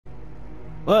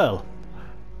Well,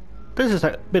 this is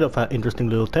a bit of an interesting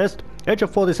little test.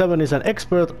 Agent 47 is an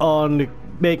expert on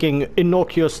making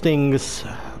innocuous things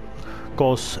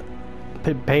cause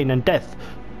pain and death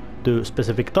to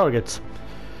specific targets.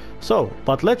 So,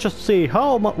 but let's just see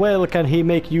how well can he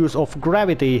make use of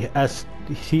gravity as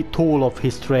the tool of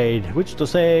his trade. Which to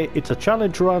say, it's a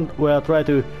challenge run where I try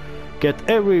to get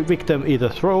every victim either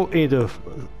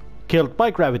killed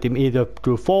by gravity, either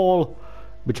through fall,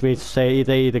 which means say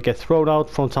they either get thrown out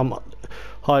from some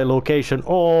high location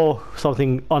or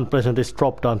something unpleasant is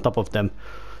dropped on top of them.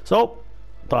 So,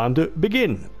 time to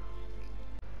begin.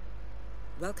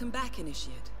 Welcome back,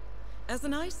 Initiate. As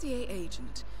an ICA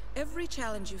agent, every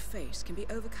challenge you face can be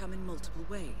overcome in multiple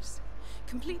ways.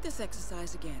 Complete this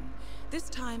exercise again, this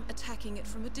time attacking it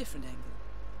from a different angle.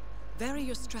 Vary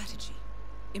your strategy.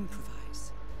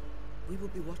 Improvise. We will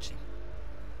be watching.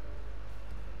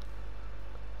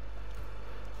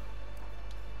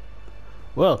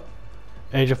 Well,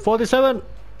 Agent 47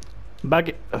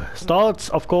 starts,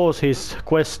 of course, his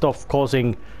quest of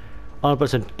causing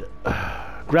unpleasant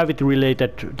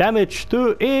gravity-related damage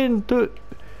in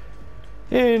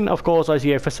of course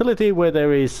ICA facility where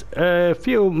there is a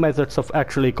few methods of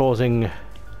actually causing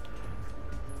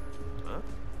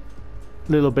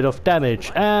little bit of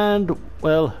damage. And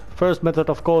well, first method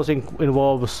of causing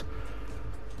involves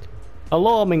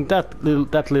alarming that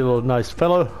little nice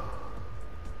fellow.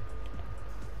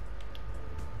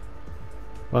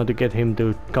 Want to get him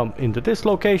to come into this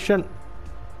location.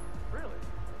 Really?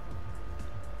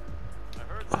 I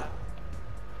heard that.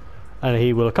 And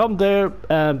he will come there,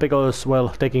 and because well,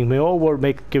 taking me over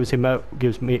gives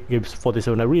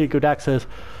 47 a really good access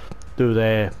to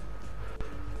the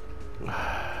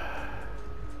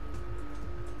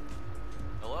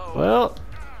Hello? well,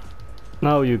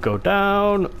 now you go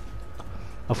down.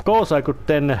 Of course I could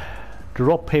then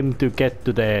drop him to get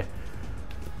to the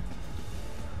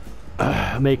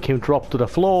make him drop to the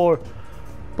floor,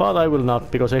 but I will not,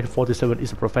 because A47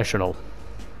 is a professional.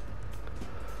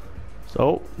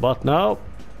 So, but now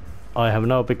I have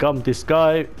now become this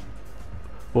guy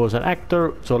who was an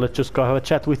actor, so let's just go have a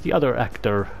chat with the other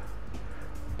actor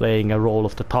playing a role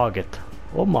of the target,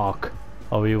 or Mark,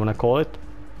 how you wanna call it.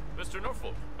 Mr.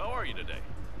 Norfolk, how are you today?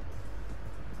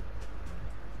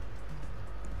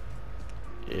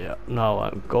 Yeah, now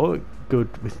I'm good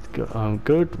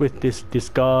with this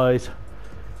disguise.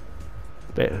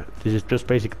 This is just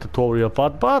basic tutorial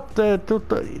part, but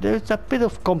there's a bit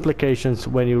of complications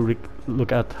when you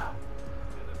look at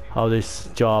how this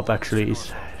job actually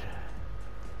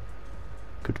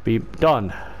could be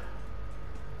done.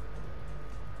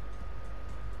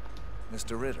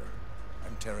 Mr. Ritter,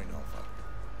 I'm Terry Norfolk.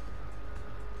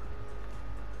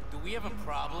 Do we have a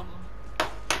problem?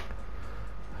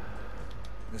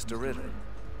 Mr. Ritter,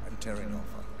 I'm Terry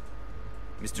Norfolk.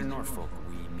 Mr. Norfolk,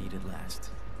 we meet at last.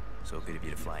 So good of you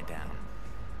to fly down.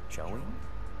 Shall we?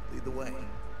 Lead the way.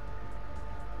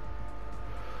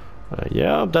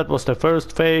 Yeah, that was the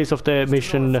first phase of the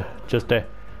mission. Just the,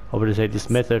 how would I say, this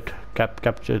method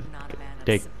capture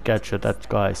that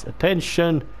guy's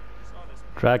attention,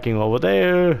 tracking over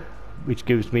there, which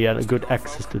gives me a good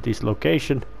access to this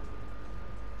location.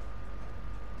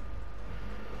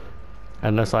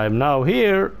 And as I am now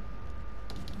here,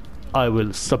 I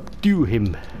will subdue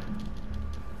him.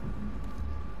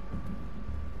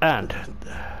 And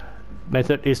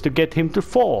method is to get him to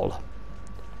fall.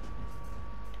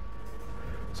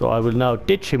 So I will now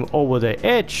ditch him over the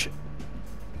edge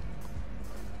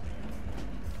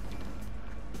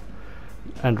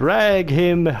and drag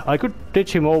him. I could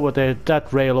ditch him over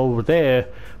that rail over there,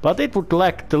 but it would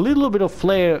lack the little bit of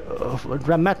flair of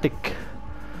dramatic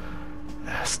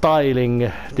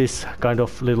styling this kind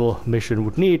of little mission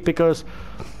would need, because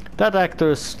that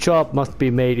actor's job must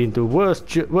be made into worst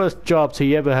jobs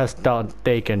he ever has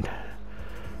taken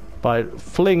by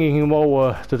flinging him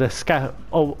over to the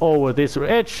over this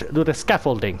edge to the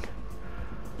scaffolding.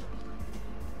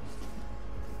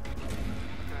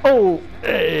 Oh,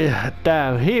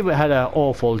 damn! He had an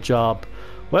awful job.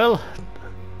 Well,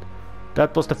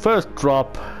 that was the first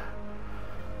drop,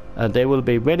 and there will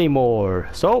be many more.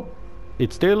 So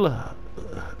it's time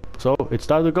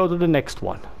to go to the next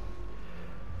one.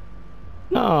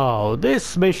 Now,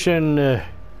 this mission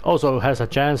also has a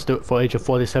chance for Agent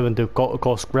 47 to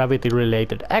cause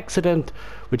gravity-related accident,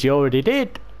 which he already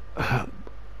did,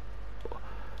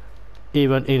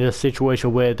 even in a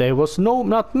situation where there was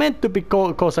not meant to be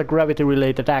cause a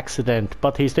gravity-related accident,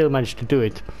 but he still managed to do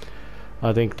it.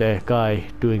 I think the guy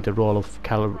doing the role of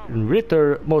Calvin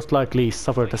Ritter most likely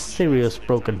suffered a serious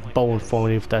broken bone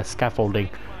from the scaffolding.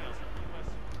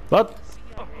 But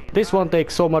this one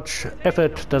takes so much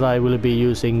effort that I will be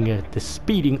using the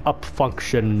speeding up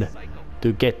function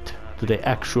to get to the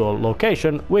actual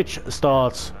location, which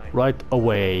starts right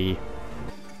away.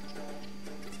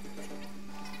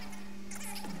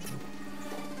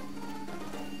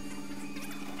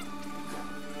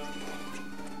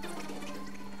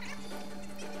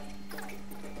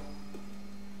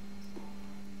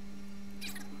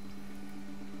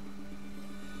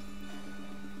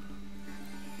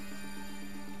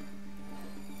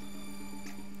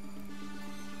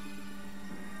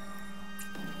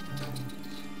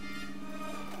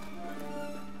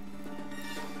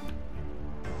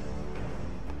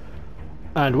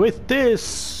 And with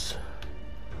this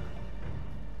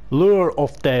lure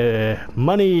of the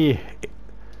money,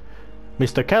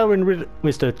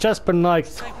 Mr. Jasper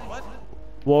Knight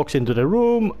walks into the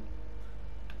room,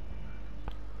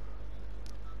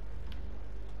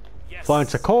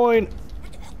 finds a coin,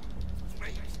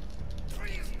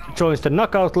 joins the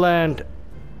knockout land,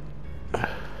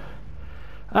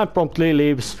 and promptly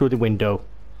leaves through the window.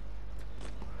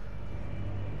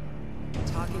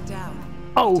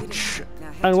 Ouch!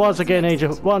 And once again,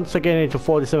 Agent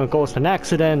 47 caused an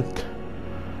accident.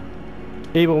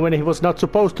 Even when he was not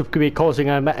supposed to be causing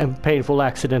a painful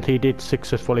accident, he did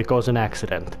successfully cause an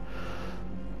accident.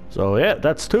 So yeah,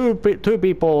 that's two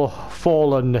people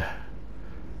fallen,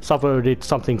 suffered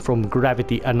something from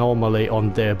gravity anomaly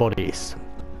on their bodies.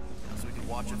 So we can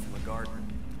watch it from the garden.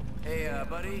 Hey,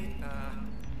 buddy, I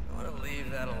want to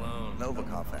leave that alone.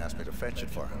 Novikov asked me to fetch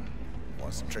it for him.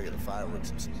 Wants to trigger the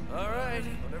fireworks and stuff. Alright,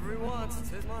 whatever he wants, it's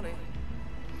his money.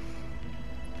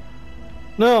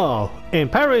 No, in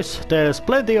Paris there's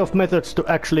plenty of methods to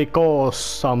actually cause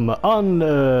some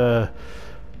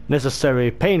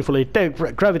unnecessary, painfully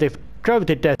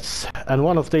gravity deaths, and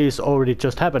one of these already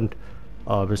just happened.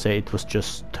 I would say it was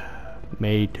just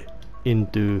made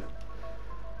into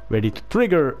ready to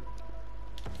trigger.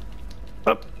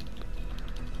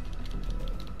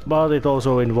 But it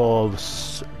also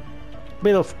involves a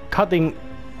bit of cutting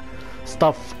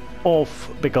stuff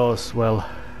off because, well,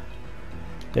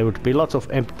 there would be lots of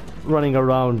running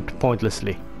around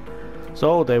pointlessly.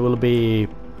 So there will be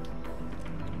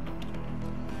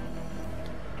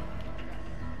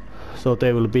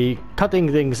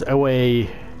cutting things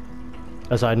away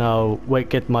as I now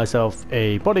get myself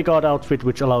a bodyguard outfit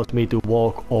which allows me to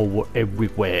walk over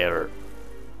everywhere.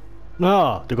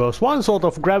 Now, to cause one sort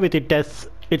of gravity death,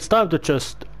 it's time to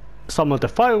just summon the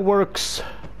fireworks,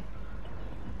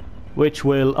 which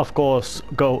will of course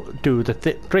go do the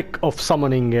trick of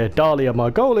summoning Dahlia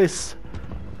Margolis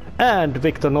and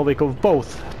Viktor Novikov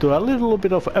both to a little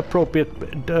bit of appropriate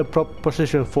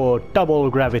position for double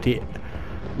gravity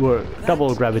work.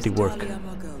 Dahlia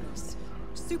Margolis,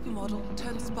 supermodel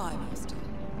turned spy master.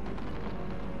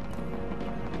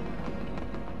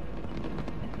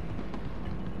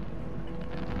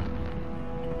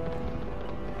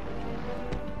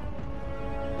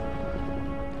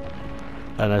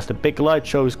 And as the big light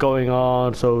show is going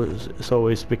on, so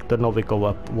is Viktor Novikov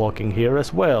up walking here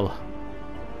as well.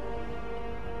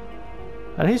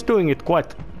 And he's doing it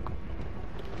quite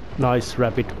nice,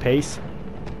 rapid pace.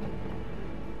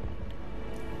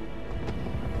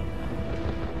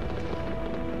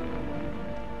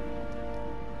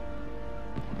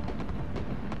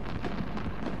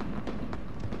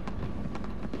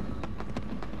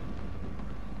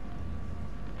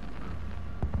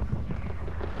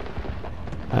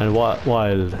 And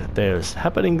while there's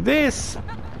happening this,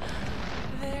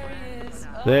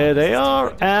 there they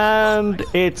are, and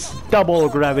it's double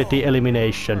gravity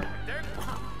elimination.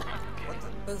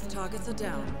 Both targets are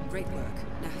down. Great work.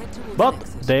 Now head towards But the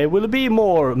exit. there will be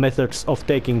more methods of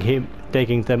taking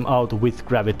them out with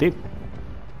gravity.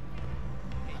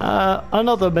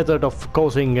 Another method of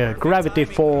causing gravity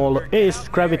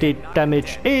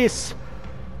damage is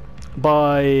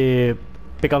by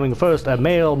becoming first a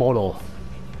male model.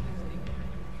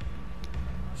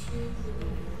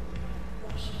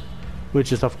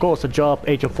 Which is of course a job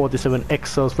Agent 47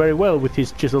 excels very well with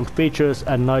his chiseled features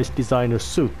and nice designer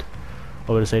suit.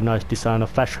 I would say nice designer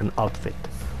fashion outfit.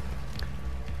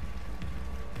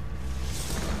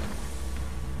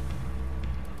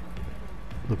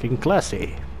 Looking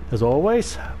classy, as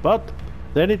always, but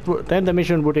then the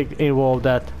mission would involve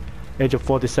that Agent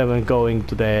 47 going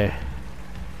to the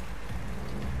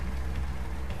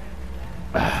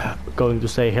going to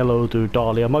say hello to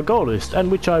Dahlia Margolis,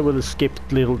 and which I will skip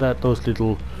those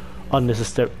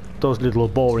little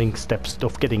boring steps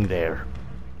of getting there.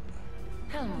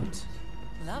 Helmut,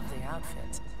 lovely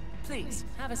outfit. Please,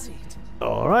 have a seat.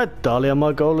 Alright, Dahlia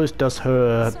Margolis does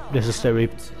her necessary...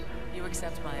 You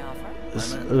accept my offer?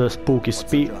 spooky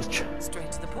speech.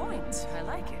 Straight to the point. I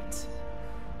like it.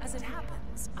 As it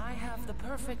happens, I have the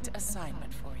perfect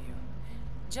assignment for you.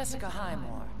 Jessica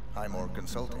Highmore. Highmore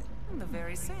Consulting. The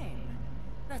very same.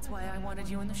 That's why I wanted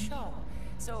you in the show,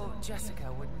 so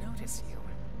Jessica would notice you.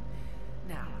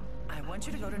 Now, I want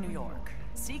you to go to New York,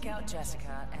 seek out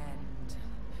Jessica, and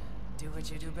do what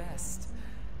you do best.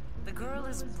 The girl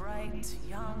is bright,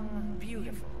 young,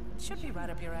 beautiful. Should be right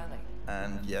up your alley.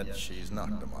 And yet she's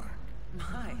not the mark.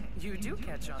 My, you do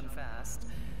catch on fast.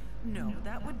 No,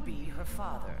 that would be her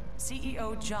father,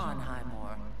 CEO John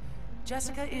Highmore.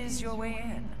 Jessica is your way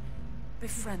in.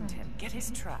 Befriend him, get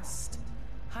his trust.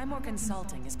 Highmore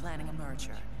Consulting is planning a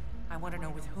merger. I want to know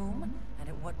with whom and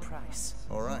at what price.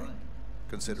 All right.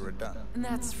 Consider it done. And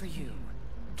that's for you.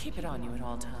 Keep it on you at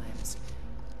all times.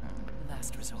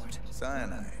 Last resort.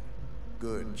 Cyanide.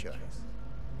 Good choice.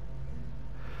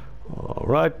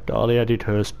 Alright, Dahlia did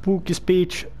her spooky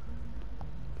speech.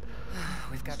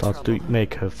 We've got Starts trouble. to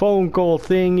make her phone call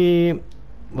thingy.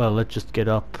 Well, let's just get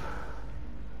up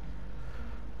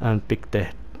and pick the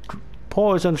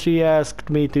poison she asked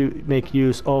me to make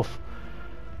use of.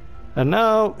 And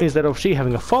now, instead of she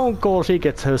having a phone call, she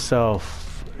gets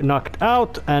herself knocked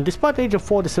out. And despite Agent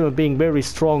 47 being very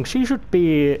strong, she should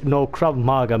be no Krav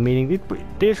Maga, meaning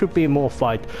there should be more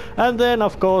fight. And then,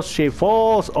 of course, she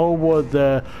falls over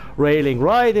the railing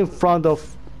right in front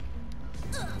of...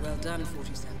 Well done,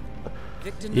 47.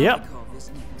 Victor Yep. Novikov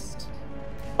is next.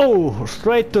 Oh,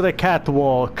 straight to the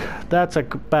catwalk. That's a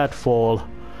bad fall.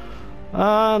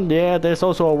 And yeah, there's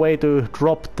also a way to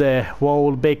drop the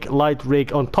whole big light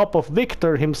rig on top of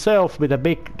Victor himself with a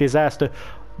big disaster.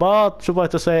 But, suffice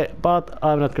to say, but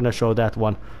I'm not gonna show that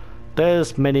one.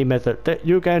 There's many methods.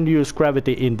 You can use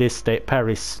gravity in this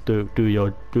Paris to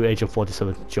do Agent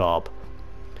 47's job.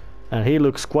 And he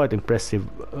looks quite impressive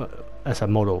as a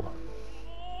model.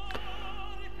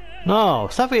 Now,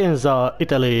 Sapienza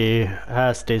Italy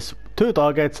has these 2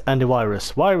 targets and the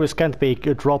virus. Virus can't be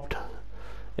dropped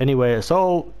anywhere,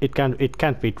 so it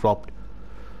can't be dropped.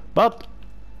 But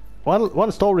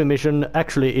one story mission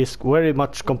actually is very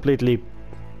much completely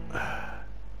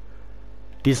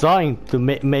designed to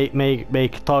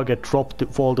make target drop to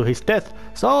fall to his death.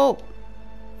 So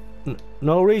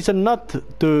no reason not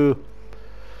to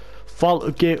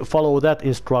follow that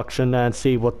instruction and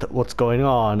see what's going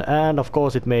on. And of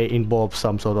course it may involve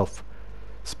some sort of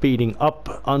speeding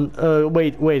up on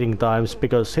waiting times,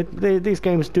 because these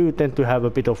games do tend to have a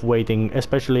bit of waiting,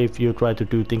 especially if you try to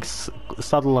do things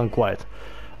subtle and quiet.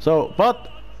 So, but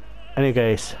any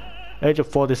case, Agent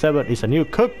 47 is a new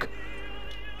cook.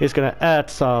 He's gonna add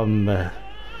some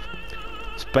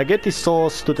spaghetti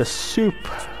sauce to the soup,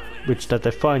 which that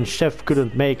the fine chef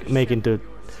couldn't make into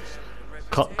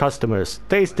customers.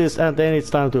 Taste this, and then it's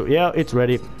time to, yeah, it's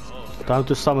ready. Time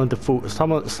to summon the food,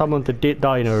 summon the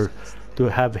diner to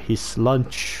have his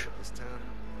lunch.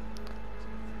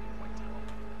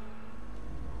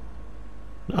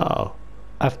 Now,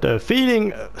 after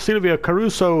feeding Silvio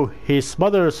Caruso his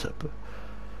mother's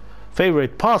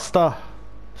favorite pasta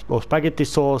or spaghetti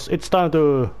sauce, it's time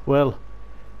to, well,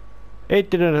 it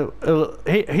didn't,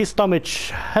 his stomach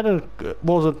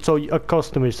wasn't so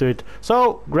accustomed to it,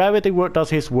 so gravity does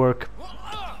his work.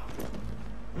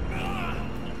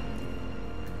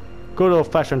 Good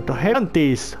old-fashioned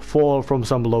Scientists fall from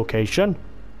some location.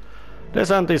 The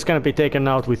scientist can be taken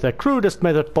out with the crudest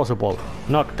method possible.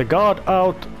 Knock the guard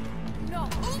out,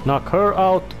 knock her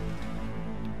out,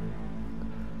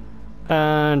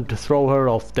 and throw her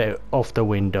off the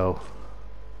window.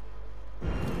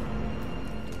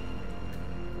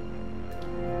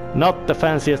 Not the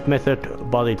fanciest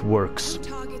method, but it works.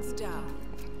 Targets down.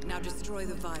 Now destroy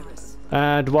the virus.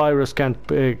 And virus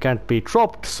can't be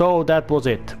dropped, so that was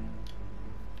it.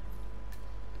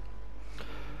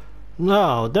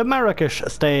 Now, the Marrakesh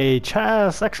stage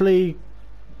has actually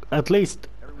at least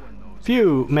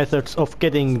few methods of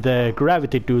getting the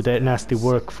gravity to do the nasty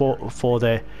work for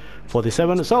the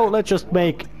 47, so let's just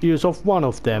make use of one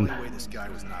of them.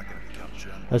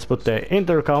 Let's put the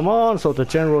intercom on so the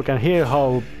general can hear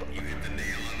how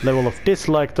level of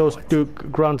dislike those 2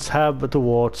 grunts have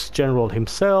towards general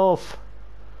himself.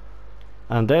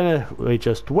 And then we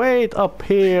just wait up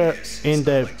here in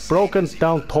the broken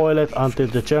down toilet until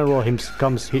the general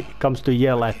comes to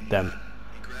yell at them.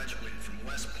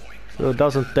 So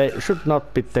it should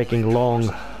not be taking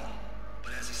long.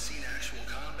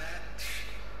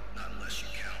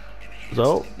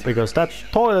 So, because that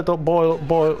toilet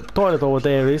over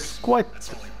there is quite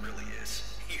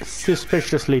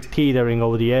suspiciously teetering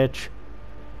over the edge.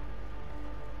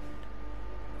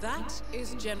 That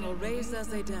is General Reza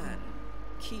Zaidan,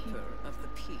 keeper of the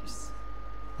peace.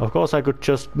 Of course I could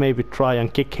just maybe try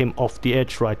and kick him off the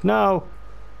edge right now.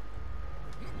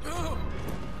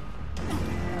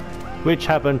 Which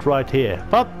happened right here.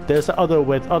 But there's other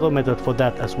method for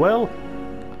that as well.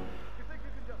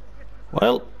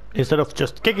 Well, instead of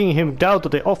just kicking him down to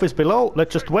the office below,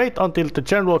 let's just wait until the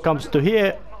general comes to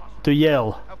here to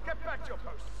yell.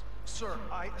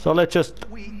 So let's just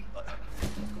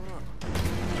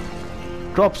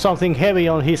drop something heavy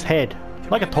on his head,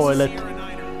 like a toilet.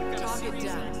 Target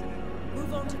down.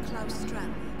 Move on to Klaus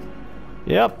Strandberg.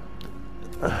 Yep.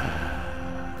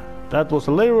 That was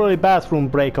literally a bathroom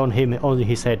break on him, on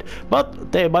his head.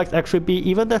 But there might actually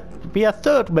be a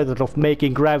third method of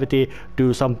making gravity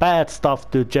do some bad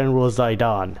stuff to General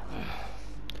Zaidan.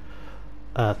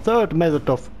 A third method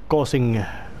of causing a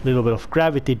little bit of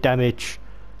gravity damage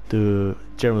to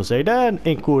General Zaidan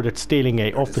included stealing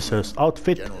a officer's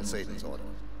outfit. General Zaidan's order.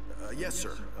 Yes,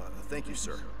 sir. Thank you,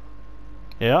 sir.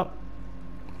 Yeah.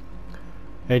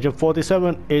 Agent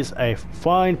 47 is a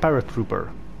fine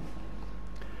paratrooper.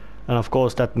 And of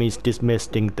course that means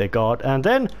dismissing the guard and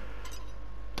then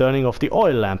turning off the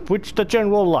oil lamp, which the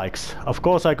general likes. Of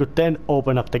course I could then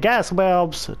open up the gas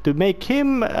valves to make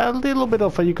him a little bit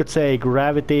of a, you could say,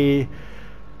 gravity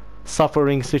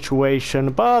suffering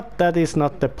situation, but that is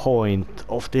not the point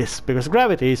of this, because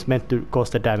gravity is meant to cause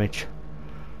the damage.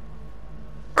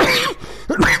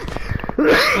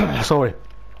 Sorry,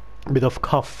 a bit of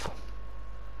cough.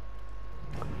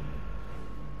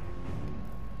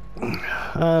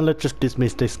 Let's just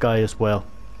dismiss this guy as well,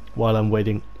 while I'm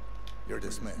waiting. You're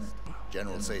dismissed.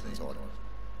 General Zaidan's order.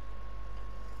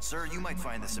 Sir, you might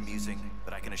find this amusing,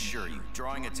 but I can assure you,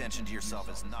 drawing attention to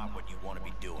yourself is not what you want to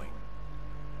be doing.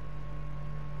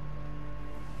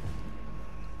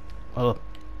 Well,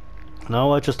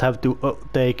 now I just have to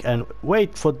take and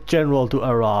wait for General to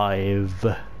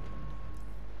arrive.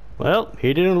 Well,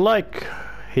 he didn't like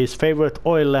his favorite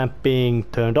oil lamp being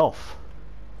turned off.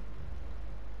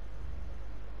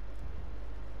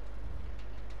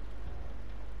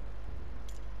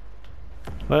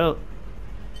 Well,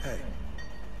 Hey.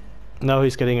 now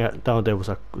he's getting down. There was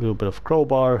a little bit of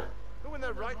crowbar. Who in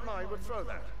their right mind would throw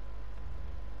that?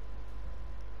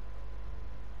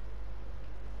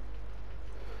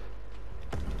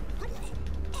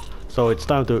 So it's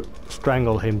time to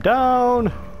strangle him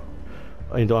down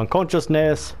into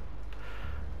unconsciousness,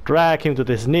 drag him to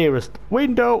this nearest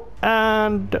window,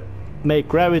 and make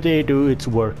gravity do its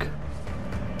work.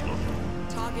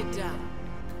 Target down.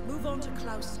 Move on to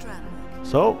Klaus Strandberg.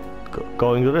 So,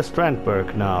 going to the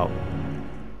Strandberg now.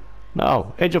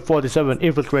 Now, Agent 47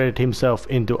 infiltrated himself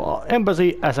into our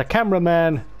embassy as a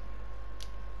cameraman,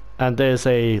 and there's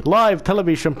a live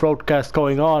television broadcast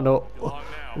going on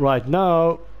right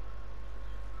now.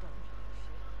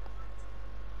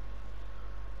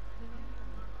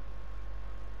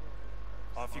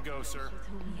 Off you go, sir.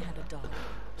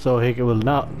 So he will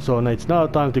now. So it's now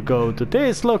time to go to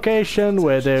this location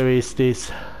where there is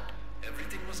this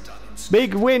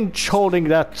big winch holding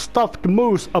that stuffed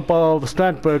moose above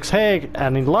Strandberg's head,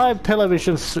 and in live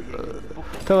television,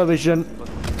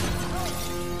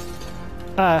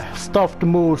 stuffed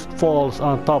moose falls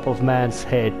on top of man's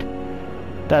head.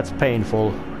 That's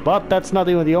painful, but that's not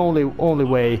even the only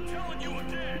way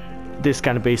this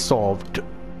can be solved.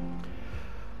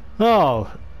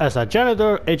 Now, as a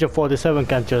janitor, Agent 47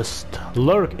 can just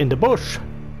lurk in the bush,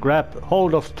 grab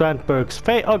hold of Strandberg's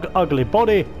ugly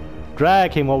body,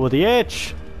 drag him over the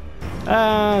edge,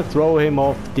 and throw him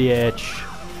off the edge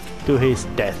to his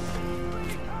death.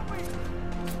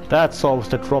 That solves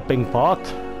the dropping part.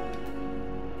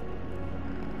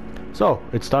 So,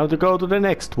 it's time to go to the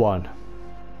next one.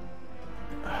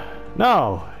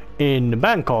 Now, in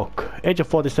Bangkok, Agent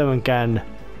 47 can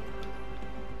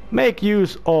make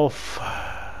use of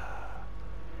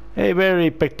a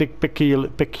very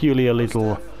peculiar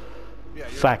little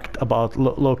fact about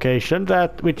location,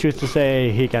 which is to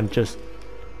say he can just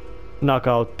knock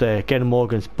out Ken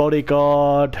Morgan's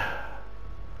bodyguard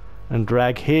and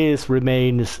drag his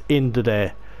remains into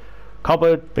the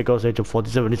cupboard, because Agent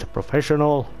 47 is a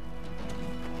professional.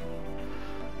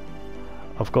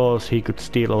 Of course he could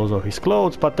steal also his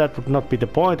clothes, but that would not be the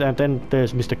point. And then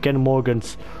there's Mr. Ken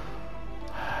Morgan's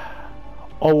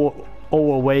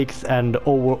overweight and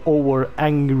over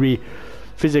angry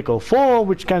physical form,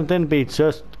 which can then be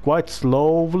just quite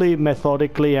slowly,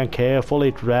 methodically and carefully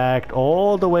dragged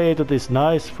all the way to this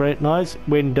nice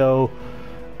window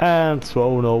and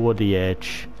thrown over the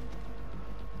edge,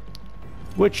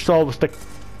 which solves the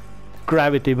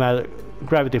gravity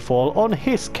fall on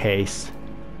his case.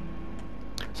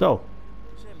 So,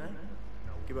 Say, man,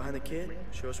 get behind the kid,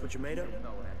 show us what you're made of.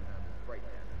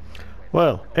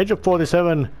 Well, Agent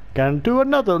 47 can do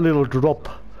another little drop.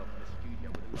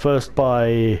 First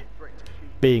by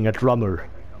being a drummer.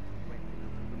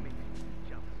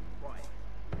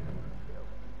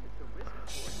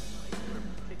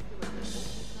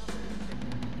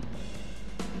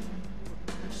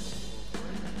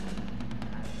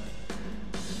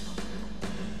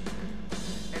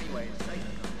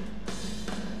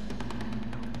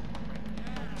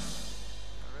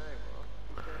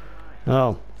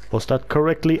 Now, was that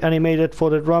correctly animated for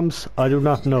the drums? I do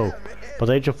not know. But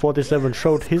Agent 47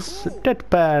 showed his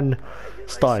deadpan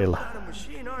style.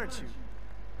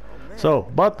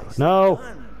 So, but now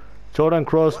Jordan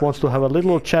Cross wants to have a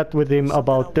little chat with him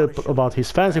about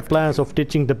his fancy plans of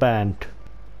ditching the band.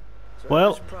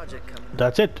 Well,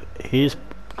 that's it. He's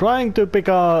trying to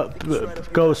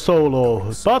go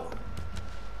solo, but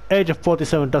Agent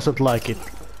 47 doesn't like it.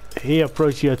 He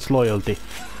appreciates loyalty.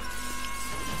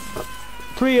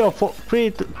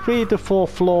 3 to 4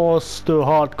 floors to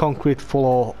hard concrete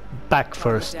floor back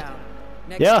first.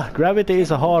 Yeah, gravity is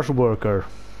a harsh worker.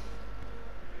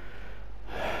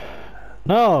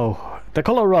 Now, the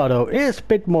Colorado is a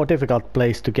bit more difficult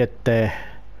place to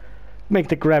make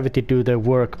the gravity do the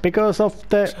work because of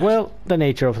the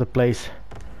nature of the place.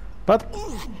 But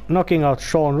knocking out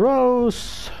Sean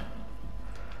Rose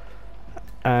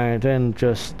and then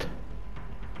just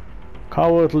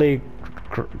cowardly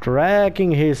dragging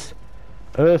his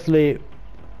earthly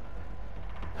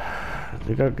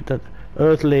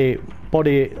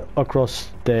body across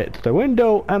the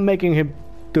window and making him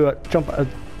do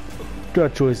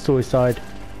a suicide.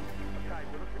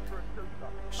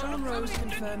 Sean Rose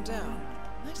confirmed down.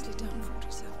 Nicely done,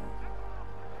 47.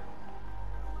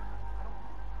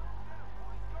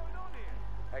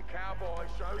 Hey, cowboy,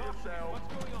 show yourself.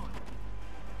 What's going on?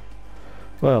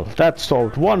 Well, that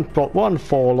solved one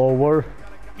fall over.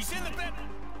 He's in the bedroom.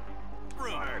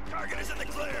 Target is in the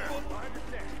clear.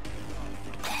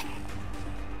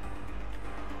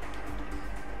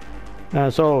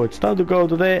 And so it's time to go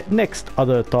to the next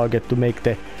other target to make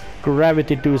the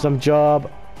gravity do some job.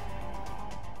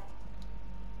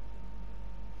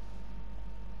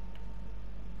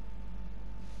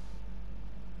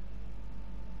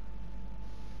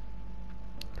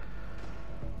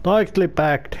 Tightly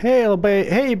packed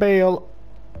hay bale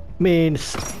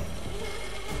means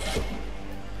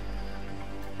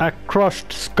a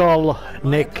crushed skull,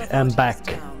 neck and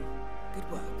back.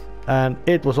 And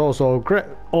it was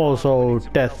also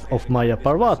death of Maya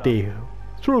Parvati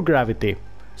through gravity.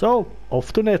 So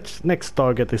off to next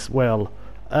target as well.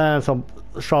 And some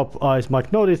sharp eyes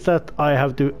might notice that I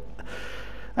have to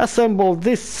assemble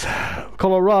this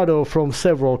Colorado from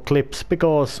several clips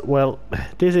because, well,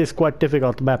 this is quite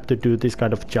difficult map to do this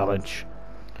kind of challenge.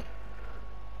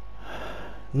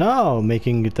 Now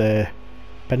making the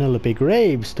Penelope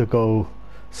Graves to go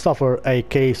suffer a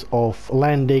case of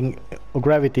landing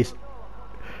gravity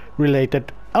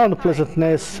related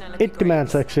unpleasantness. It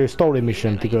demands actually a story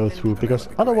mission to go through because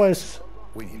otherwise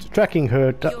tracking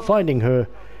her, finding her,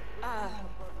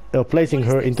 placing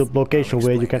her into location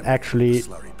where you can actually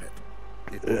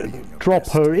drop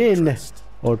her in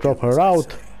or drop her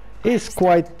out is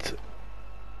quite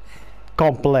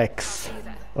complex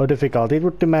or difficult. It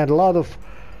would demand a lot of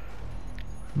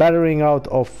battering out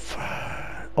of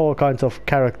all kinds of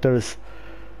characters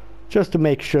just to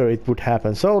make sure it would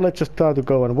happen. So let's just try to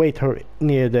go and wait her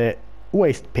near the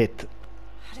waste pit.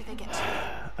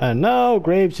 And now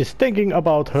Graves is thinking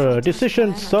about her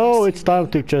decision, so it's time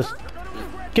to just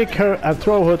kick her and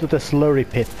throw her to the slurry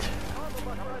pit,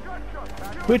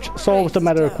 which solves the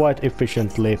matter quite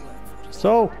efficiently.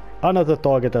 So another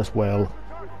target as well.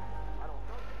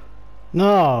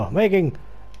 Now making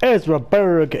Ezra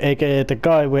Berg, aka the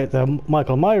guy with the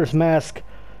Michael Myers mask,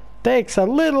 takes a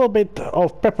little bit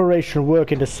of preparation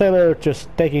work in the cellar, just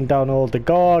taking down all the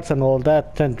guards and all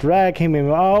that, and drag him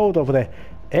out of the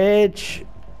edge.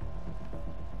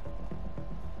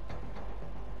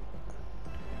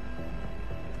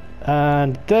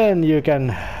 And then you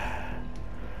can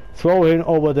throw him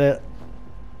over the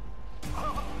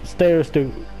stairs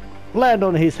to land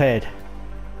on his head.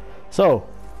 So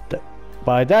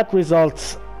by that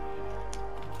results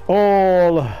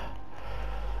all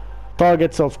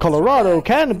targets of Colorado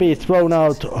can be thrown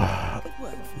out,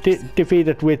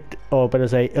 defeated with, or better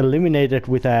say eliminated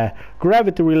with a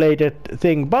gravity related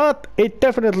thing, but it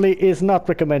definitely is not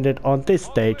recommended on this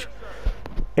stage.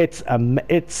 It's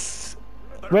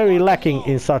very lacking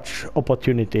in such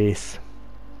opportunities.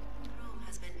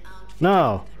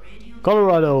 Now,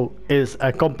 Colorado is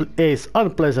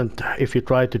unpleasant if you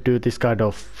try to do this kind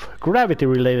of gravity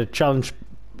related challenge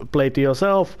play to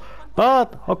yourself,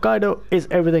 But Hokkaido is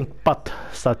everything but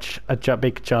such a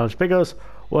big challenge because,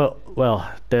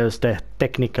 well, there's the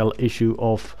technical issue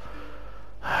of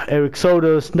Eric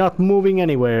Soder's not moving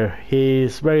anywhere.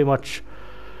 He's very much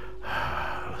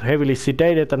heavily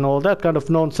sedated and all that kind of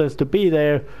nonsense to be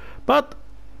there, but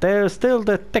there's still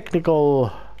the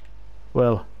technical,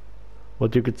 well,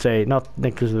 what you could say, not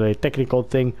necessarily a technical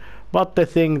thing, but the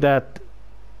thing that,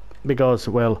 because,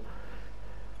 well,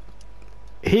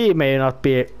 he might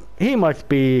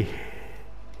be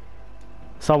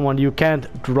someone you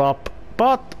can't drop,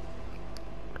 but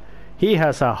he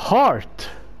has a heart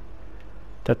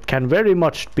that can very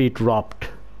much be dropped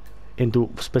into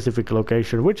specific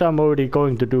location, which I'm already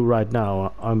going to do right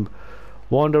now. I'm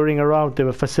wandering around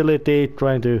the facility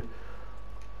trying to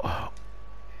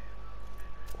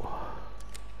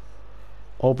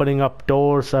opening up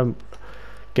doors. I'm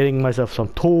getting myself some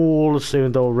tools,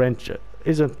 even though wrench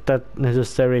isn't that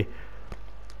necessary.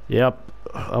 Yep.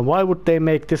 Why would they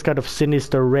make this kind of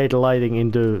sinister red lighting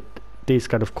into these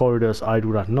kind of corridors? I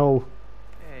do not know.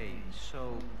 Hey,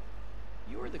 so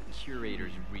you're the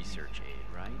curator's research aide,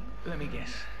 right? Let me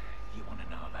guess. You want to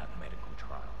know about the medical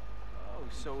trial? Oh,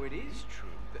 so it is true.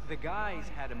 The guy's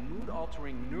had a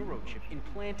mood-altering neurochip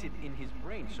implanted in his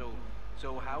brain.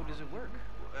 So how does it work?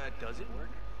 Does it work?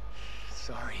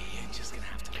 Sorry, you're just gonna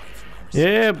have to wait for my research.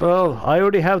 Yeah, well, I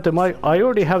already have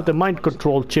the mind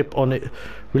control chip on it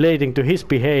relating to his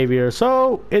behavior,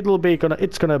 so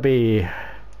it's gonna be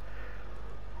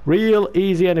real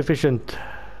easy and efficient.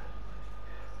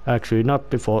 Actually, not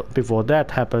before that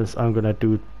happens. I'm gonna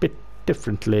do it a bit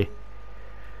differently,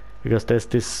 because there's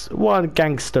this one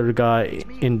gangster guy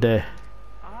in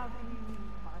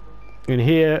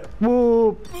here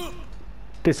who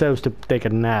deserves to take a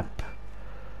nap.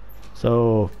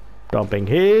 So, dumping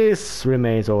his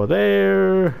remains over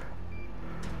there.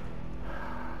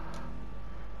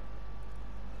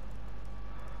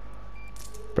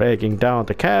 Breaking down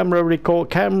the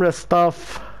camera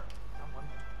stuff.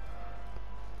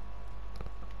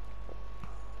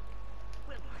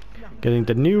 Getting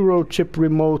the neurochip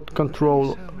remote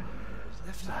control.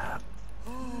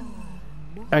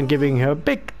 And giving her a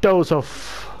big dose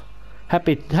of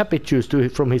happy juice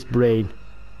from his brain.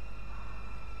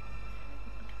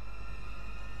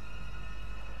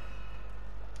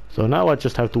 So now I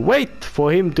just have to wait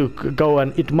for him to go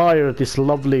and admire this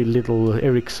lovely little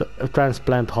Eric's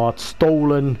transplant heart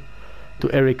stolen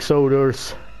to Eric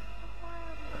Soder's.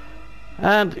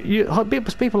 And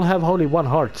people have only one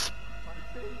heart.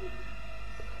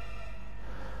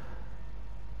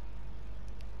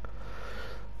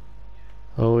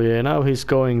 Oh yeah, now he's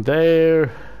going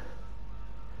there.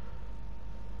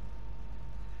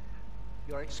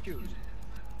 You're excused.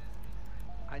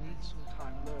 I need some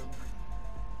time alone.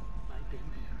 My baby.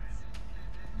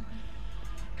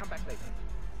 Come back later.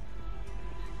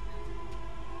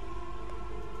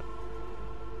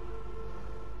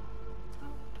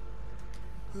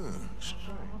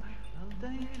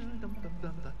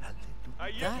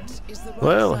 That is the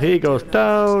Well, he goes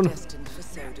down. destined for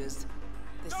Sodas.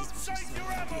 This is what you say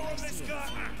about the ICA.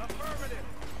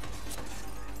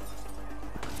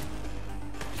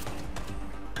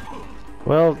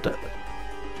 Well,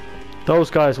 those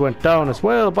guys went down as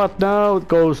well, but now it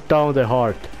goes down the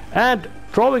heart. And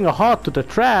throwing a heart to the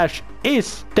trash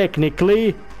is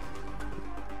technically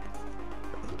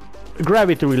a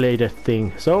gravity related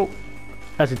thing. So,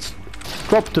 as it's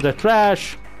dropped to the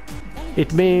trash,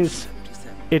 it means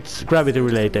it's gravity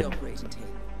related.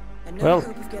 Well,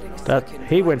 that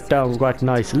he went down quite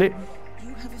nicely.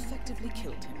 You have effectively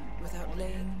killed him without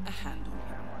laying a hand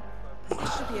on him.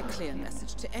 This should be a clear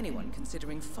message to anyone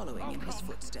considering following in his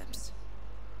footsteps.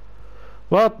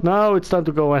 But now it's time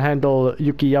to go and handle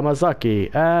Yuki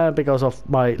Yamazaki, and because of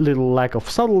my little lack of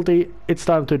subtlety, it's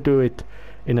time to do it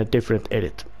in a different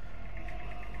edit.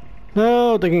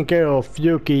 Now, taking care of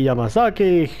Yuki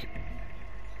Yamazaki.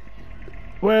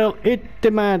 Well, it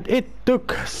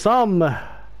took some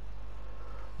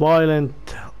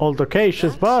violent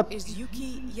altercations, but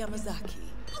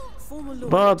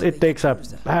it takes a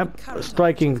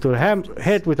striking to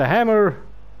head with a hammer,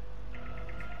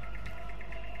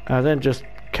 and then just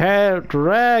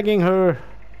dragging her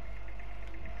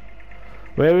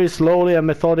very slowly and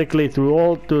methodically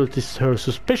through her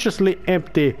suspiciously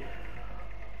empty.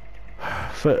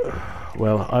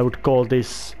 Well, I would call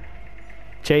this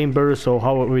chambers, or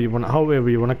however you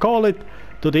wanna call it,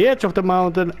 to the edge of the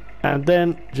mountain, and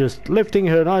then just lifting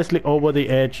her nicely over the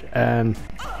edge, and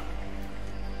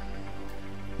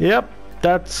yep,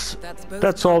 that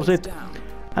solves it,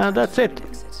 and that's it.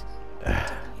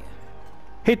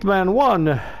 Hitman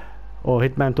 1, or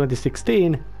Hitman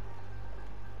 2016,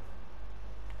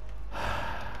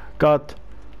 got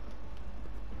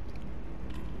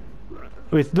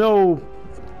with no.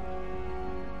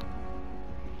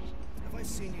 Have I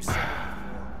seen you somewhere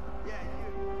before? Yeah,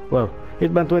 you. Well,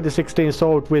 Hitman 2016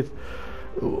 sold with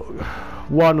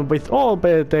one with all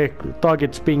the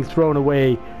targets being thrown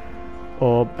away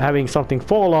or having something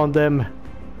fall on them.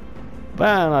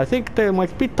 And I think there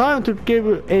might be time to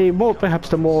give a more, perhaps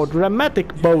the more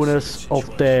dramatic bonus of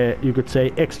the, you could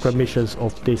say, extra missions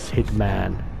of this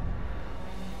Hitman.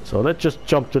 So let's just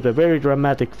jump to the very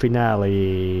dramatic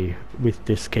finale with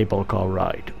this cable car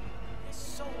ride.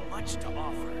 So much to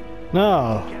offer.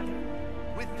 Now,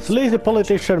 sleazy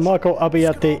politician Marco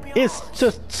Abbiati is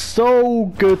just so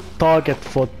good target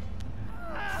for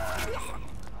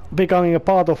becoming a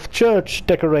part of church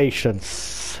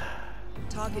decorations.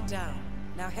 Target down.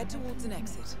 Now head towards an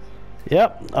exit.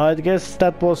 Yep, I guess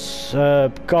that was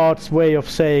God's way of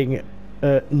saying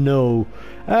no.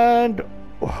 And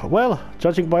well,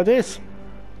 judging by this,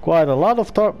 quite a lot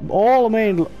of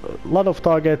lot of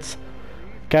targets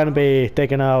can be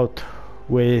taken out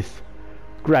with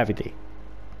gravity.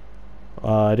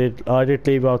 I did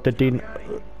leave out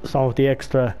some of the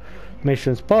extra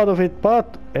missions part of it,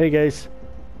 but hey guys,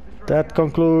 that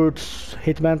concludes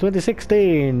Hitman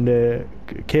 2016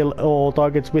 kill all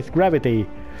targets with gravity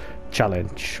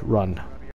challenge run.